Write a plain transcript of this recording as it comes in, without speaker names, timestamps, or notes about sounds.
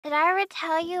Did I ever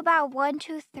tell you about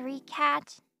 123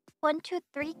 Cat?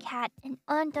 123 Cat and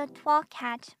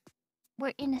𝗙𝗲𝗿𝗂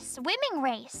were in a swimming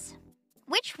race.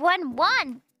 Which one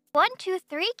won?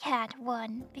 123 Cat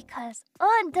won because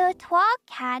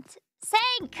𝗙𝗲𝗿𝗂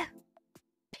sank.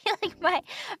 I feel like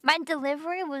my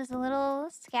delivery was a little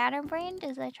scatterbrained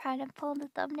as I try to pull the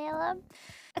thumbnail up.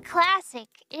 A classic.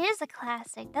 It is a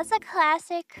classic. That's a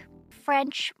classic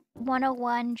French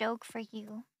 101 joke for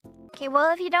you. Okay,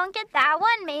 well, if you don't get that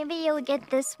one, maybe you'll get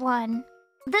this one.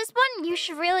 This one,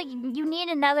 you need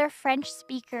another French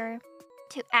speaker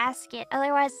to ask it.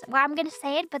 Otherwise, well, I'm gonna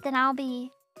say it, but then I'll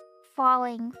be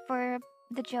falling for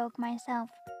the joke myself.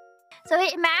 So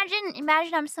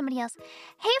imagine I'm somebody else.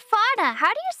 Hey, Fauna, how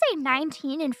do you say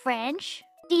 19 in French?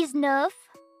 19.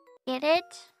 Get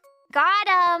it? Got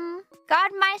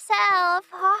myself.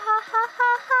 Ha ha ha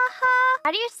ha ha ha.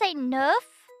 How do you say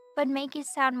neuf, but make it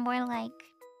sound more like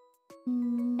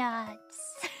nuts?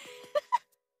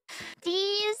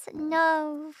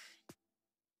 19.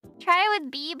 Try it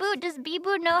with Bijou. Does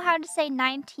Bijou know how to say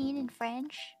 19 in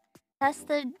French? That's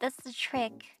the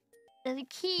trick. The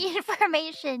key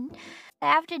information.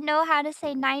 I have to know how to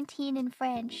say 19 in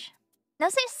French. Now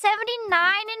say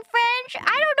 79 in French?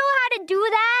 I don't know how to do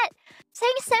that.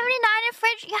 Saying 79 in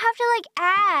French, you have to like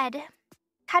add.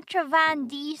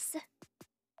 90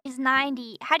 is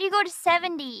 90. How do you go to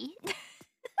 70?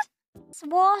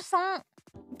 79.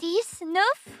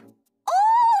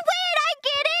 Oh, wait, I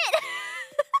get it!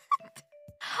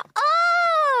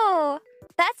 Oh!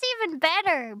 That's even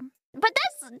better. But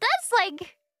that's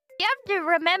like... You have to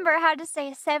remember how to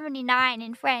say 79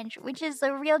 in French, which is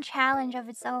a real challenge of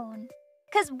its own.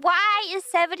 Because why is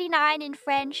 79 in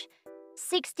French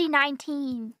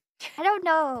 6019? I don't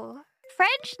know.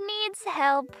 French needs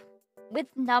help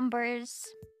with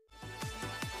numbers.